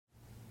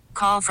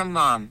call from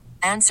mom.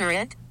 Answer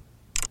it.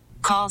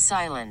 Call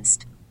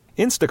silenced.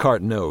 Instacart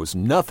knows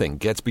nothing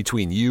gets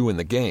between you and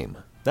the game.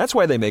 That's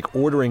why they make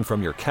ordering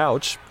from your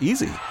couch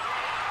easy.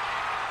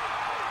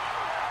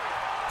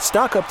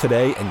 Stock up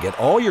today and get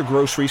all your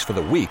groceries for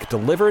the week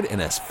delivered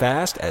in as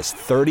fast as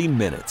 30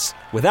 minutes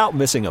without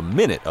missing a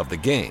minute of the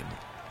game.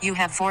 You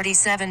have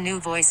 47 new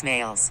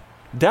voicemails.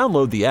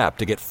 Download the app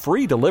to get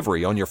free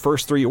delivery on your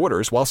first 3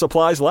 orders while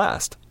supplies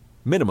last.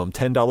 Minimum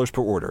 $10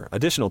 per order.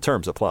 Additional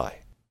terms apply.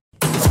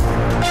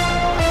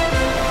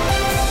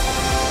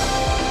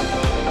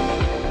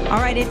 All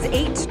right, it's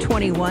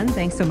 8:21.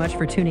 Thanks so much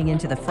for tuning in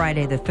to the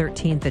Friday the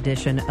 13th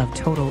edition of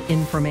Total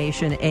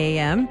Information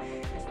AM.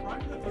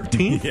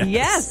 13th?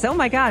 Yes. Oh,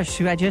 my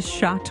gosh. I just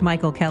shocked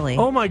Michael Kelly.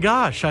 Oh, my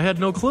gosh. I had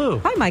no clue.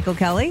 Hi, Michael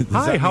Kelly.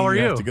 Hi, how are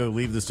you? Have to go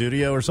leave the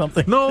studio or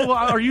something? No,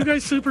 are you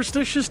guys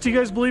superstitious? Do you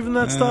guys believe in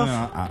that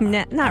stuff?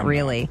 Not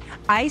really.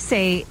 I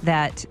say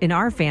that in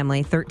our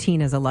family,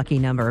 13 is a lucky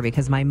number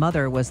because my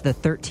mother was the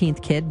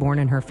 13th kid born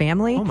in her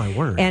family. Oh, my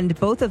word. And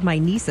both of my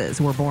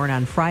nieces were born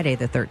on Friday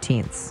the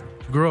 13th.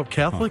 Grew up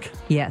Catholic?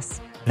 Yes.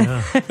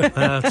 Yeah.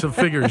 So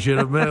figures.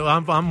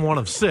 I'm one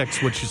of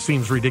 6, which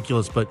seems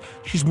ridiculous, but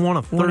she's one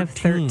of 13. One of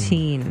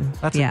 13.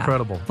 That's yeah.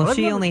 incredible. Well,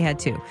 she only had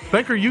 2.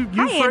 Banker, you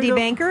Hi, Andy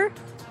Banker.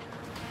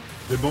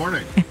 Good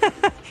morning.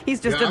 He's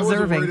just I wasn't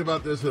observing. worried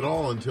about this at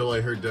all until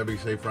I heard Debbie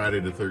say Friday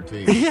the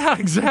 13th. Yeah,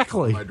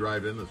 exactly. On my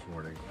drive in this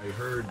morning, I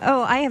heard.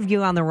 Oh, I have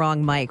you on the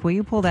wrong mic. Will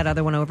you pull that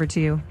other one over to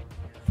you?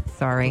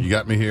 Sorry. You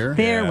got me here?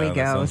 There Yeah, we that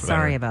go. sounds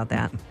Sorry better. about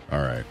that.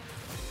 All right.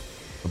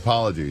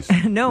 Apologies.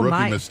 No, Rookie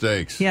my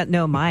mistakes. Yeah,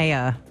 no,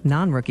 my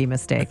non-rookie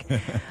mistake. No,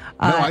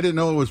 I didn't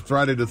know it was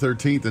Friday the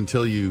 13th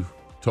until you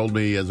told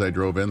me as I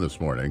drove in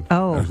this morning.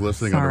 Oh, I was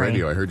listening on the sorry.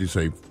 radio. I heard you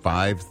say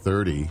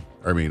 5:30.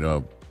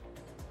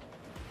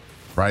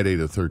 Friday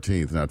the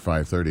 13th, not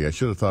 5:30. I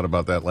should have thought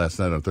about that last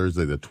night on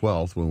Thursday the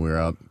 12th when we were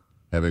out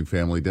having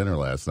family dinner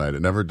last night.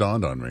 It never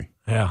dawned on me.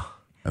 Yeah.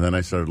 And then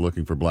I started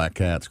looking for black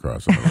cats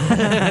crossing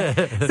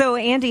the road. So,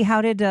 Andy,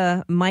 how did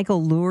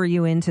Michael lure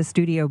you into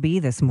Studio B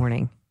this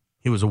morning?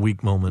 It was a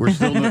weak moment. We're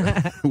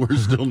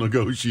still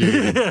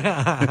negotiating.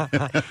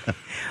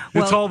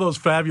 It's all those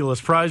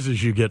fabulous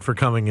prizes you get for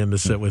coming in to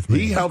sit with me.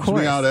 He helps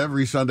me out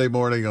every Sunday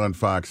morning on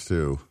Fox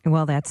 2.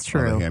 Well, that's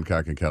On true. the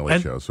Hancock and Kelly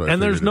show. So I and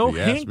there's figured no if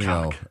he asked me,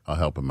 Hancock. I'll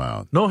help him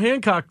out. No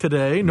Hancock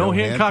today. No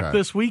Hancock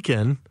this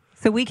weekend.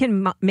 So we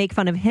can make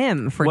fun of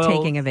him for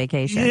taking a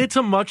vacation. It's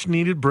a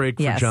much-needed break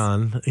for Yes.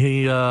 John.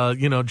 He,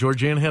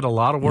 Georgianne had a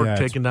lot of work Yeah,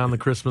 taking down the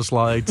Christmas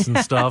lights and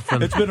stuff.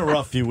 And It's been a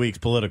rough few weeks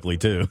politically,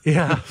 too.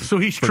 yeah, so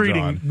he's For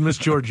treating John. Miss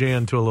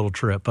Georgianne to a little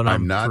trip. And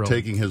I'm not thrilled.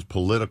 taking his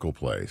political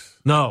place.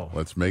 No.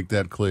 Let's make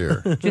that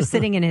clear. Just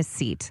sitting in his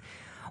seat.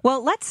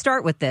 Well, let's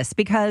start with this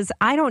because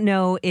I don't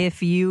know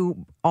if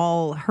you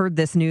all heard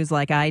this news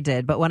like I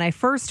did, but when I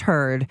first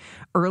heard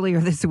earlier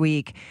this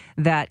week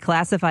that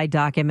classified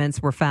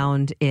documents were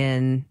found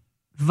in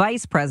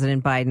Vice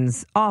President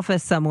Biden's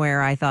office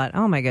somewhere, I thought,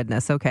 oh my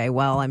goodness, okay,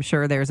 well, I'm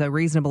sure there's a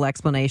reasonable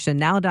explanation.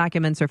 Now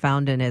documents are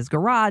found in his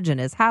garage and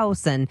his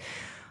house. And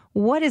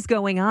what is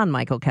going on,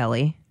 Michael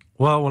Kelly?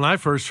 Well, when I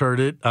first heard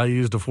it, I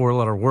used a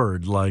 4-letter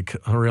word, like,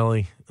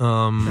 really?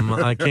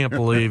 I can't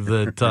believe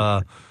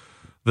that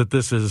that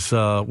this is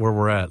where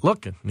we're at.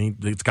 Look,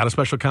 it's got a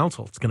special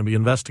counsel. It's going to be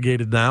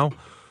investigated now,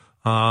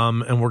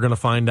 and we're going to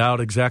find out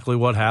exactly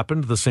what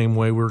happened the same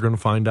way we're going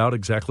to find out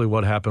exactly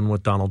what happened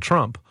with Donald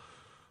Trump.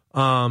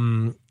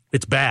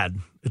 It's bad.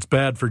 It's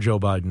bad for Joe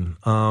Biden.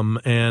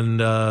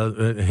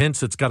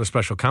 Hence, it's got a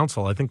special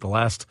counsel. I think the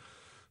last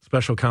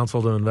special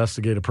counsel to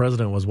investigate a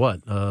president was what?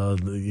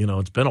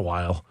 It's been a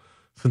while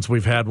since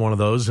we've had one of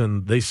those,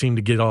 and they seem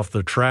to get off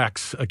the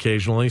tracks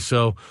occasionally.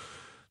 So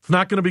it's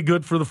not going to be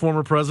good for the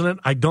former president.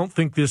 I don't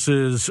think this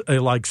is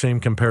a same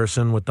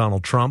comparison with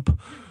Donald Trump.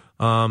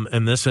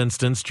 In this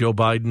instance, Joe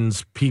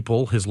Biden's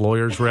people, his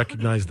lawyers,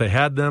 recognized they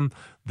had them.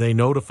 They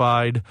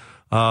notified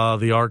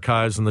the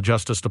archives and the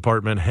Justice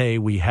Department, hey,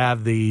 we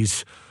have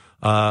these.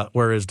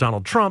 Whereas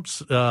Donald Trump's,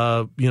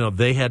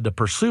 they had to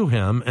pursue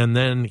him, and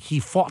then he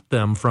fought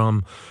them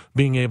from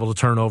being able to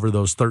turn over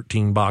those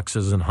 13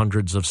 boxes and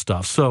hundreds of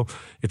stuff. So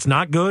it's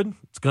not good.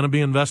 It's going to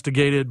be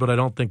investigated, but I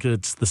don't think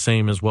it's the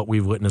same as what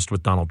we've witnessed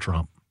with Donald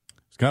Trump. I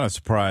was kind of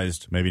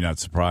surprised, maybe not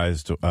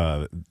surprised.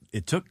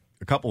 It took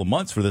a couple of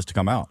months for this to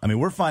come out. I mean,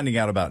 we're finding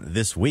out about it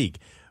this week,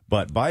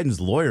 but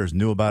Biden's lawyers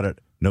knew about it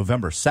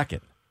November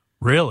 2nd.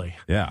 Really?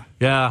 Yeah.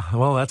 Yeah,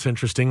 well, that's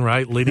interesting,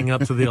 right? Leading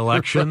up to the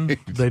election,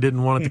 they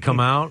didn't want it to come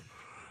out.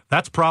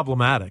 That's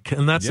problematic,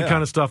 and that's the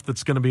kind of stuff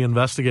that's going to be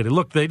investigated.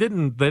 Look, they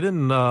didn't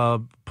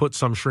put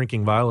some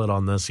shrinking violet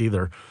on this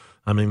either.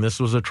 I mean, this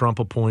was a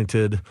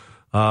Trump-appointed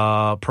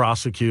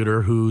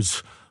prosecutor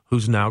who's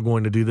now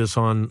going to do this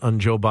on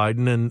Joe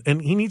Biden,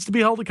 and he needs to be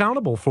held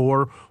accountable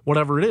for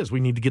whatever it is. We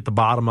need to get the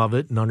bottom of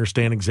it and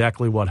understand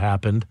exactly what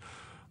happened.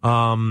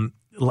 But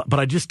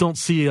I just don't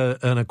see an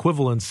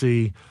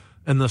equivalency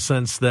in the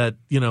sense that,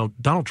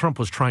 Donald Trump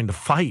was trying to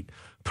fight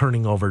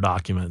turning over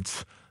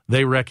documents.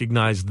 They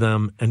recognized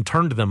them and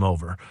turned them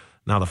over.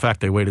 Now, the fact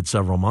they waited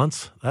several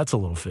months, that's a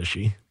little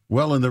fishy.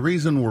 Well, and the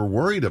reason we're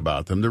worried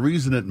about them, the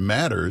reason it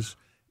matters,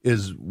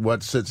 is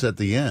what sits at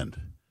the end.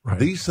 Right.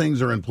 These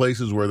things are in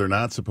places where they're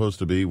not supposed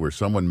to be, where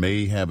someone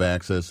may have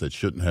access that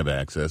shouldn't have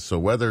access. So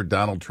whether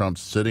Donald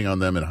Trump's sitting on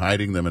them and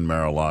hiding them in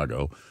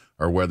Mar-a-Lago,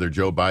 or whether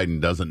Joe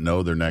Biden doesn't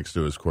know they're next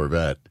to his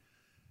Corvette,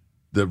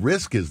 the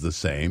risk is the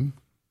same,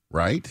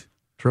 right?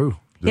 True.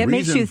 The It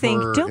makes reason you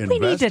think, for don't we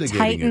need to investigating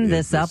tighten it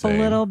this is the up a same.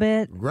 little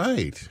bit?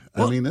 Right.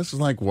 I mean, this is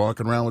like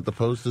walking around with the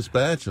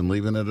Post-Dispatch and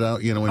leaving it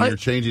out, when you're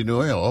changing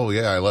to oil. Oh,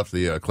 yeah, I left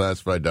the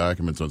classified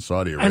documents on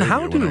Saudi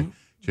Arabia when I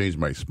changed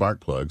my spark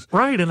plugs.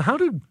 Right, and how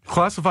do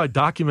classified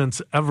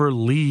documents ever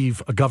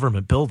leave a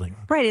government building?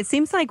 Right. It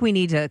seems like we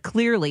need to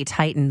clearly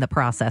tighten the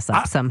process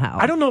up somehow.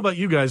 I don't know about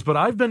you guys, but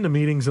I've been to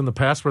meetings in the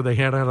past where they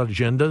hand out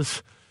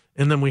agendas,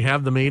 and then we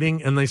have the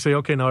meeting, and they say,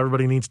 okay, now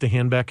everybody needs to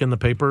hand back in the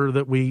paper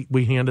that we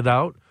handed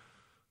out.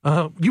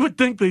 You would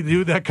think they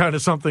do that kind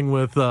of something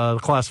with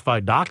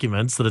classified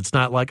documents, that it's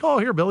not like, oh,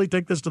 here, Billy,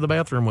 take this to the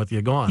bathroom with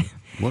you. Go on.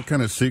 What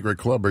kind of secret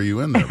club are you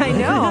in there, I bro?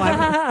 know.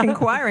 I'm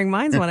inquiring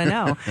minds want to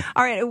know.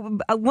 All right.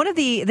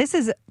 This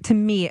is, to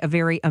me, a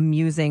very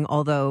amusing,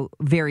 although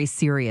very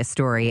serious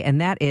story,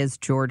 and that is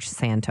George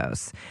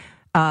Santos.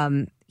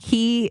 And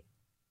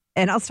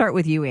I'll start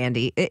with you,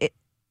 Andy.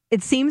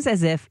 It seems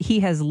as if he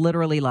has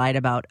literally lied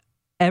about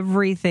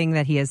everything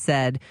that he has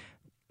said.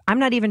 I'm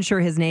not even sure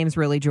his name's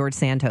really George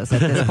Santos at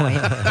this point.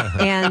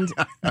 And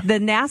the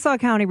Nassau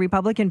County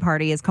Republican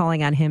Party is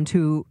calling on him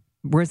to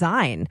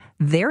resign.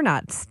 They're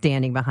not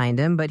standing behind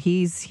him, but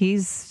he's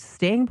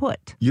staying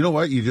put. You know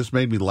what? You just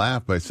made me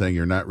laugh by saying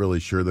you're not really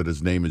sure that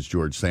his name is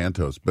George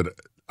Santos. But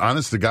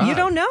honest to God, you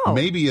don't know.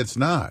 Maybe it's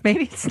not.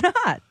 Maybe it's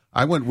not.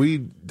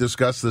 We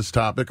discussed this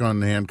topic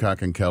on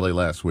Hancock and Kelly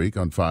last week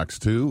on Fox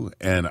 2,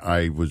 and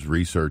I was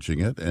researching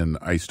it, and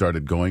I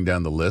started going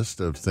down the list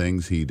of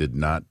things he did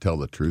not tell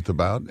the truth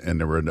about, and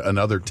there were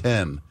another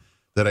 10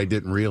 that I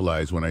didn't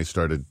realize when I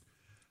started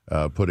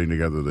putting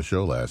together the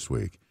show last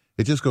week.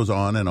 It just goes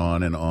on and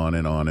on and on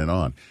and on and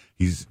on.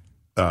 He's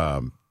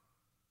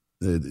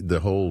the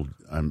whole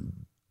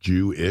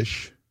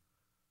Jewish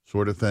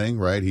sort of thing,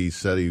 right? He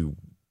said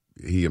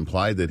he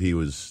implied that he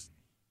was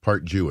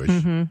part Jewish,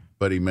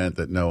 but he meant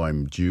that, no,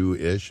 I'm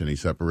Jewish, and he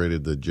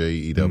separated the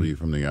J-E-W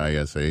from the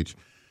I-S-H.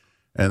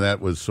 And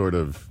that was sort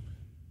of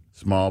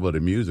small but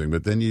amusing.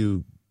 But then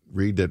you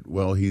read that,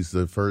 well, he's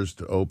the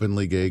first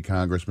openly gay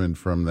congressman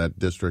from that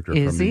district or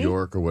from New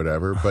York or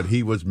whatever. But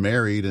he was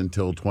married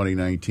until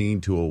 2019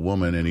 to a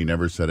woman, and he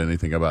never said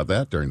anything about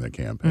that during the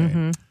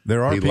campaign.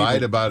 He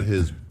lied about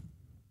his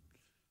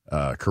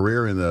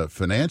career in the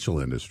financial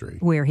industry.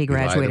 Where he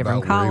graduated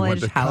from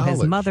college, how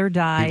his mother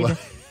died.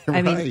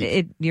 I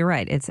mean, you're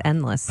right. It's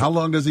endless. How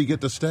long does he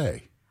get to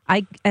stay?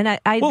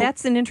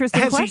 That's an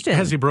interesting question.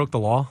 Has he broke the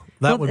law?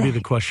 That would be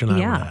the question I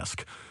would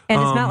ask. And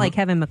it's not like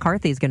Kevin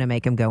McCarthy's going to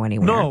make him go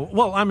anywhere. No.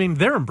 Well, I mean,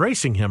 they're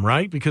embracing him,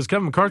 right? Because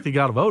Kevin McCarthy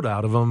got a vote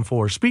out of him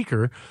for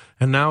speaker,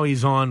 and now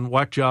he's on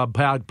Whack Job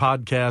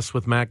podcasts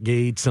with Matt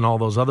Gaetz and all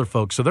those other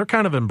folks. So they're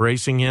kind of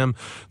embracing him.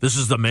 This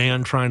is the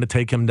man trying to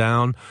take him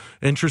down.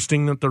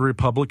 Interesting that the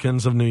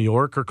Republicans of New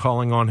York are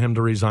calling on him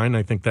to resign.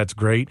 I think that's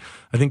great.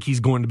 I think he's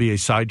going to be a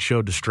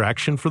sideshow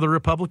distraction for the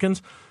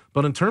Republicans.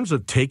 But in terms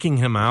of taking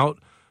him out,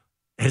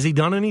 has he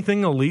done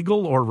anything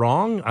illegal or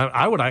wrong?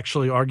 I would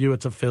actually argue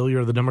it's a failure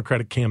of the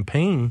Democratic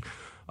campaign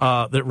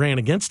that ran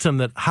against him.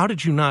 That how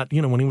did you not,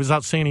 when he was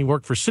out saying he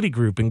worked for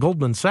Citigroup and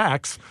Goldman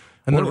Sachs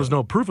and there was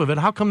no proof of it,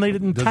 how come they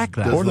didn't tack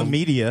that? Or the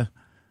media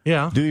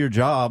do your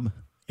job,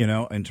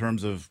 in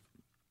terms of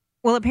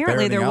Well,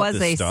 apparently there was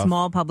a stuff.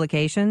 small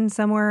publication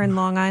somewhere in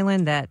Long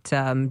Island that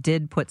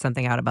did put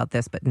something out about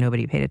this, but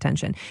nobody paid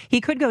attention.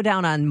 He could go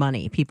down on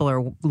money. People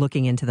are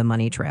looking into the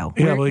money trail.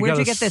 Where'd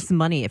you get this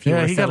money if you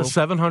were he got a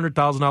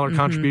 $700,000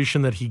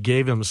 contribution that he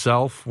gave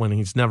himself when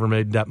he's never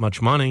made that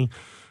much money,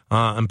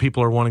 and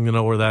people are wanting to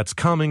know where that's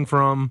coming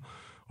from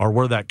or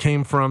where that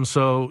came from.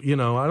 So,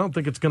 I don't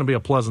think it's going to be a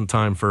pleasant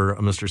time for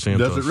Mr.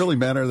 Santos. Does it really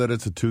matter that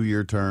it's a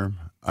 2-year term?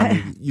 I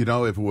mean,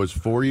 if it was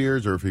 4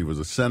 years or if he was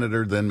a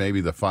senator, then maybe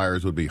the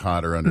fires would be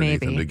hotter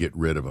underneath him to get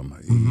rid of him.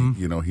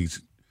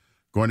 He's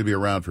going to be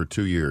around for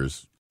 2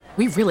 years.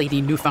 We really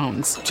need new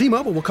phones.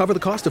 T-Mobile will cover the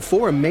cost of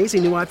 4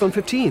 amazing new iPhone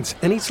 15s,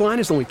 and each line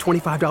is only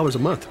 $25 a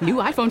month. New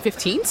iPhone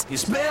 15s?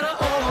 It's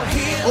better over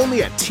here.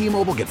 Only at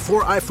T-Mobile, get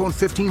 4 iPhone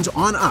 15s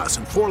on us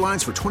and 4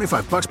 lines for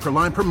 $25 per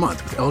line per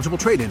month with eligible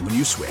trade-in when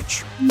you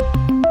switch.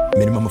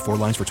 Minimum of 4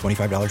 lines for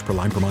 $25 per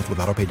line per month with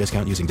autopay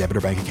discount using debit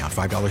or bank account.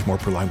 $5 more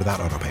per line without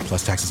autopay,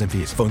 plus taxes and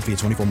fees. Phone fee at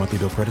 24 monthly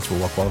bill credits for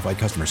well-qualified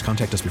customers.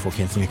 Contact us before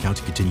canceling account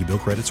to continue bill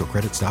credits or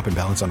credit stop and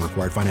balance on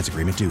required finance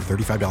agreement due.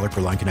 $35 per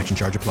line connection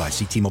charge applies.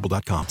 See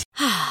T-Mobile.com.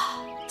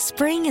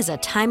 Spring is a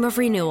time of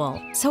renewal,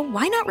 so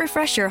why not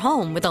refresh your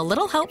home with a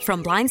little help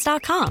from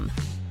Blinds.com?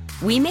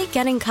 We make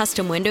getting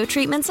custom window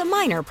treatments a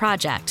minor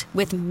project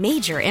with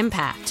major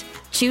impact.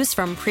 Choose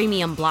from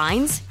premium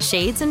blinds,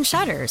 shades, and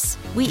shutters.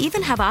 We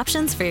even have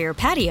options for your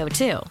patio,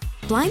 too.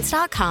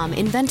 Blinds.com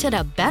invented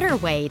a better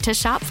way to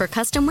shop for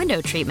custom window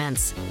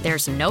treatments.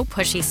 There's no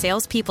pushy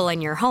salespeople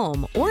in your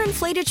home or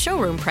inflated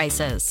showroom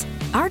prices.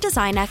 Our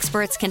design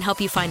experts can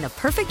help you find the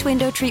perfect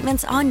window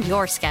treatments on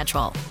your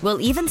schedule. We'll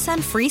even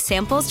send free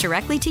samples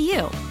directly to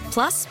you.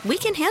 Plus, we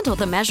can handle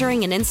the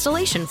measuring and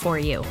installation for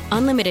you.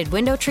 Unlimited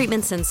window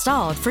treatments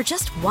installed for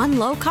just one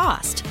low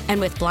cost. And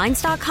with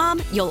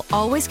Blinds.com, you'll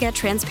always get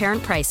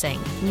transparent pricing.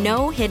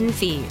 No hidden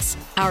fees.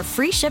 Our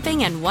free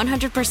shipping and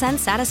 100%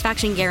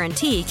 satisfaction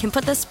guarantee can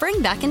put the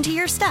spring back into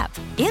your step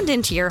and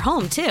into your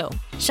home, too.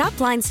 Shop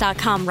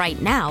Blinds.com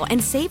right now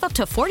and save up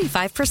to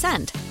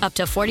 45%. Up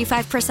to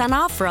 45%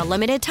 off for a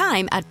limited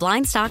time at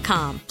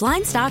Blinds.com.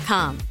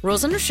 Blinds.com.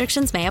 Rules and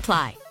restrictions may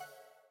apply.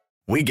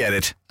 We get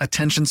it.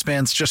 Attention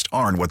spans just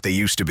aren't what they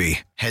used to be.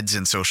 Heads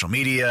in social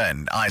media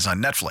and eyes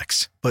on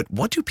Netflix. But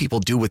what do people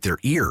do with their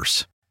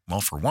ears?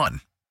 Well, for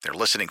one, they're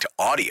listening to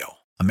audio.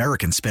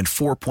 Americans spend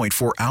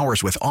 4.4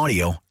 hours with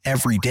audio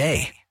every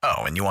day. Oh,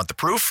 and you want the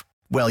proof?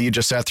 Well, you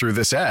just sat through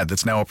this ad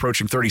that's now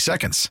approaching 30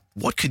 seconds.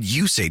 What could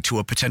you say to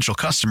a potential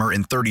customer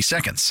in 30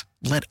 seconds?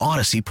 Let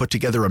Odyssey put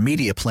together a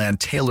media plan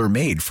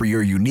tailor-made for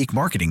your unique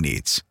marketing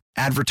needs.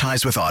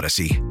 Advertise with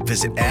Odyssey.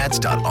 Visit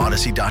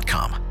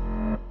ads.odyssey.com.